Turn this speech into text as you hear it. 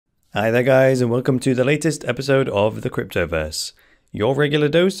Hi there guys, and welcome to the latest episode of the Cryptoverse, your regular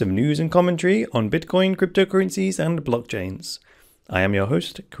dose of news and commentary on Bitcoin, cryptocurrencies and blockchains. I am your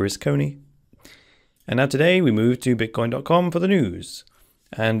host, Chris Coney. And now today we move to bitcoin.com for the news.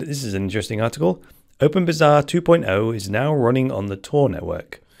 And this is an interesting article. OpenBazaar 2.0 is now running on the Tor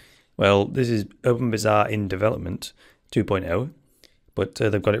network. Well, this is OpenBazaar in development 2.0, but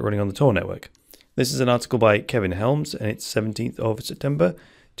they've got it running on the Tor network. This is an article by Kevin Helms, and it's 17th of September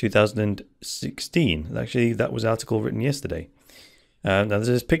 2016. Actually, that was an article written yesterday. Now there's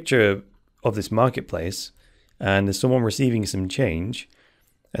this picture of this marketplace, and there's someone receiving some change,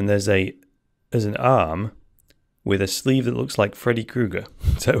 and there's an arm with a sleeve that looks like Freddy Krueger.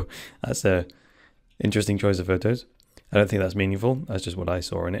 So that's a interesting choice of photos. I don't think that's meaningful. That's just what I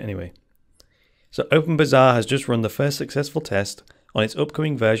saw in it anyway. So OpenBazaar has just run the first successful test on its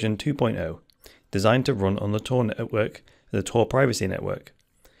upcoming version 2.0, designed to run on the Tor network, the Tor privacy network.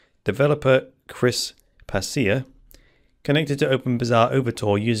 Developer Chris Pasia connected to OpenBazaar over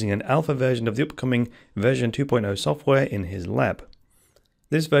Tor using an alpha version of the upcoming version 2.0 software in his lab.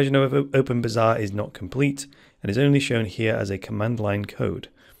 This version of OpenBazaar is not complete and is only shown here as a command line code.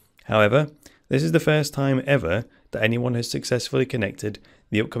 However, this is the first time ever that anyone has successfully connected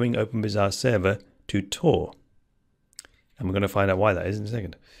the upcoming OpenBazaar server to Tor. And we're going to find out why that is in a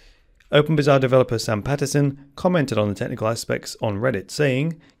second. OpenBazaar developer Sam Patterson commented on the technical aspects on Reddit,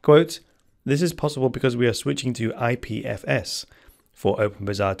 saying, quote, "This is possible because we are switching to IPFS for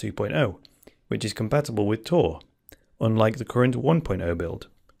OpenBazaar 2.0, which is compatible with Tor, unlike the current 1.0 build."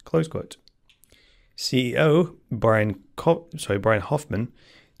 Close quote. CEO Brian Hoffman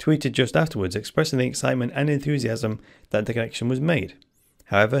tweeted just afterwards, expressing the excitement and enthusiasm that the connection was made.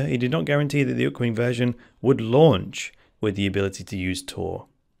 However, he did not guarantee that the upcoming version would launch with the ability to use Tor.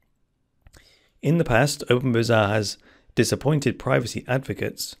 In the past, OpenBazaar has disappointed privacy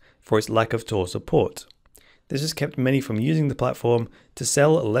advocates for its lack of Tor support. This has kept many from using the platform to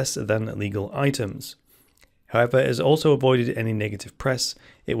sell less than legal items. However, it has also avoided any negative press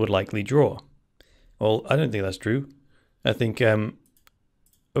it would likely draw. Well, I don't think that's true. I think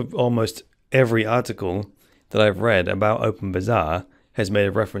of almost every article that I've read about OpenBazaar has made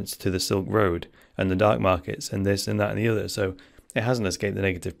a reference to the Silk Road and the dark markets and this and that and the other, so it hasn't escaped the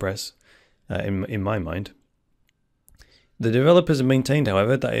negative press. In my mind. The developers maintained,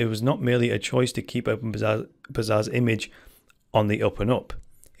 however, that it was not merely a choice to keep OpenBazaar's image on the up and up.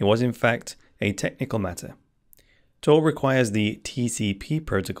 It was in fact a technical matter. Tor requires the TCP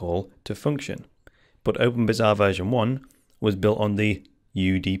protocol to function, but OpenBazaar version 1 was built on the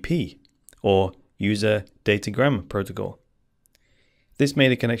UDP, or User Datagram Protocol. This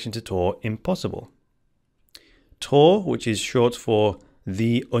made a connection to Tor impossible. Tor, which is short for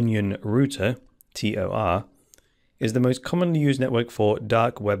The Onion Router, TOR, is the most commonly used network for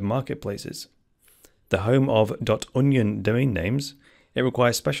dark web marketplaces. The home of .onion domain names, it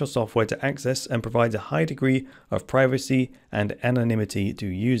requires special software to access and provides a high degree of privacy and anonymity to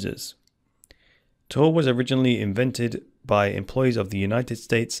users. Tor was originally invented by employees of the United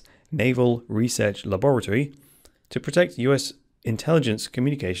States Naval Research Laboratory to protect US intelligence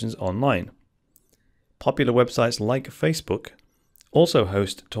communications online. Popular websites like Facebook also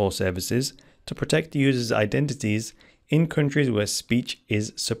host Tor services to protect users' identities in countries where speech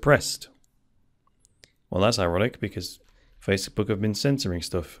is suppressed. Well, that's ironic because Facebook have been censoring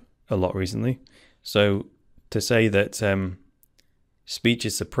stuff a lot recently. So to say that speech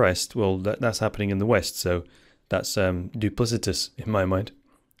is suppressed, well, that's happening in the West. So that's duplicitous in my mind.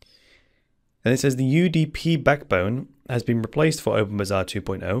 And it says the UDP backbone has been replaced for OpenBazaar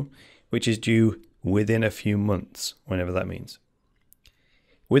 2.0, which is due within a few months, whenever that means.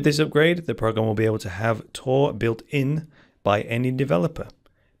 With this upgrade, the program will be able to have Tor built in by any developer,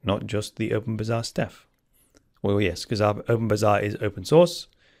 not just the OpenBazaar staff. Well, yes, because OpenBazaar is open source,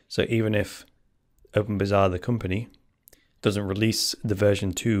 so even if OpenBazaar, the company, doesn't release the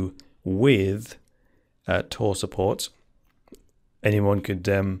version 2 with Tor support, anyone could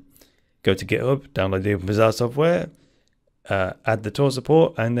go to GitHub, download the OpenBazaar software, add the Tor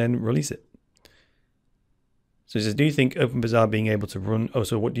support, and then release it. So it says, do you think OpenBazaar being able to run... Oh,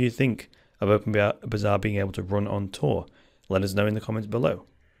 so what do you think of OpenBazaar being able to run on Tor? Let us know in the comments below.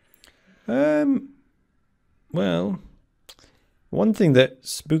 Well, one thing that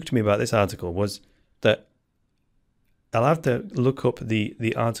spooked me about this article was that I'll have to look up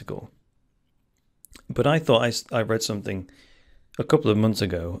the article. But I thought I read something a couple of months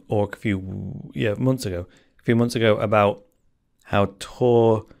ago, or a few months ago, about how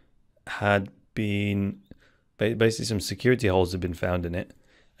Tor had been... Basically, some security holes have been found in it,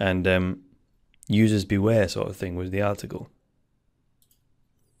 and users beware sort of thing was the article.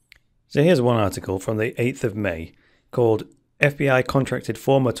 So here's one article from the 8th of May called FBI contracted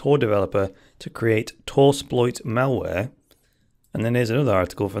former Tor developer to create Torsploit malware. And then here's another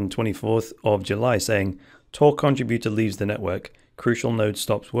article from the 24th of July saying Tor contributor leaves the network, crucial node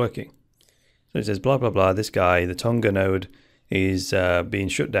stops working. So it says blah, blah, blah. This guy, the Tonga node, is being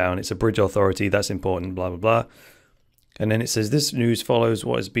shut down. It's a bridge authority. That's important, blah, blah, blah. And then it says this news follows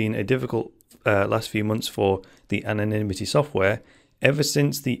what has been a difficult last few months for the anonymity software, ever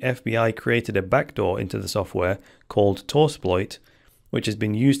since the FBI created a backdoor into the software called Torsploit, which has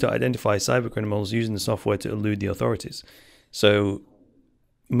been used to identify cybercriminals using the software to elude the authorities. So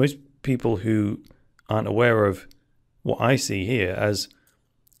most people who aren't aware of what I see here as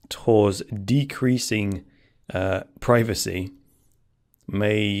Tor's decreasing privacy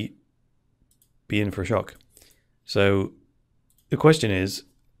may be in for a shock. So the question is,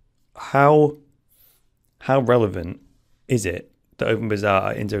 how relevant is it that OpenBazaar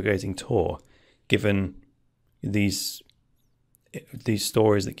are integrating Tor, given these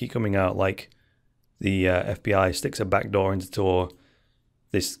stories that keep coming out, like the FBI sticks a backdoor into Tor,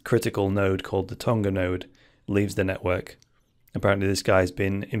 this critical node called the Tonga node leaves the network. Apparently this guy's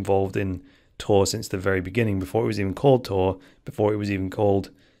been involved in Tor since the very beginning, before it was even called Tor, before it was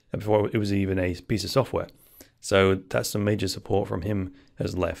even a piece of software. So that's some major support from him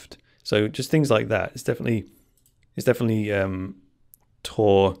has left. So just things like that. It's definitely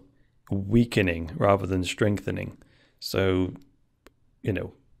Tor weakening rather than strengthening. So,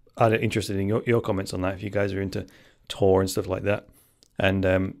 I'm interested in your comments on that if you guys are into Tor and stuff like that. And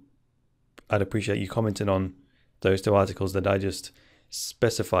I'd appreciate you commenting on those two articles that I just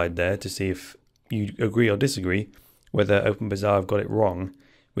specified there to see if you agree or disagree whether OpenBazaar have got it wrong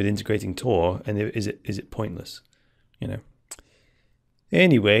with integrating Tor, and is it pointless?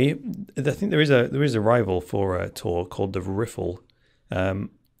 Anyway, I think there is a rival for Tor called the Riffle,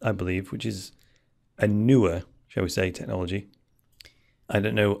 I believe, which is a newer, shall we say, technology. I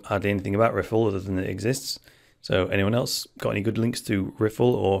don't know hardly anything about Riffle other than it exists. So anyone else got any good links to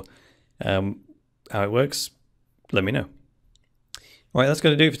Riffle or how it works? Let me know. All right, that's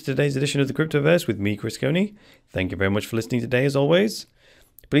going to do it for today's edition of the Cryptoverse with me, Chris Coney. Thank you very much for listening today, as always.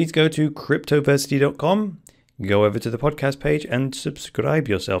 Please go to cryptoversity.com, go over to the podcast page and subscribe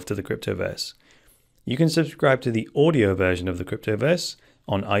yourself to the Cryptoverse. You can subscribe to the audio version of the Cryptoverse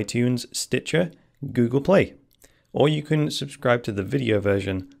on iTunes, Stitcher, Google Play, or you can subscribe to the video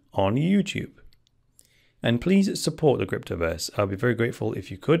version on YouTube. And please support the Cryptoverse. I'll be very grateful if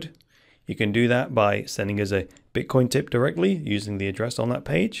you could. You can do that by sending us a Bitcoin tip directly using the address on that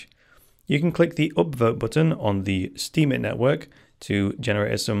page. You can click the upvote button on the Steemit network to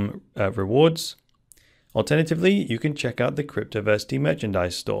generate us some rewards. Alternatively, you can check out the Cryptoversity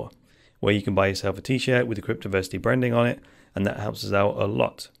merchandise store, where you can buy yourself a t-shirt with the Cryptoversity branding on it, and that helps us out a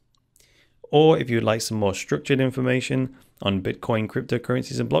lot. Or if you'd like some more structured information on Bitcoin,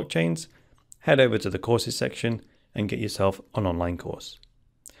 cryptocurrencies, and blockchains, head over to the courses section and get yourself an online course.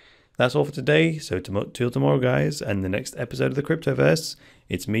 That's all for today, so till tomorrow, guys, and the next episode of the Cryptoverse,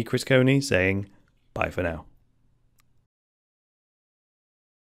 it's me, Chris Coney, saying bye for now.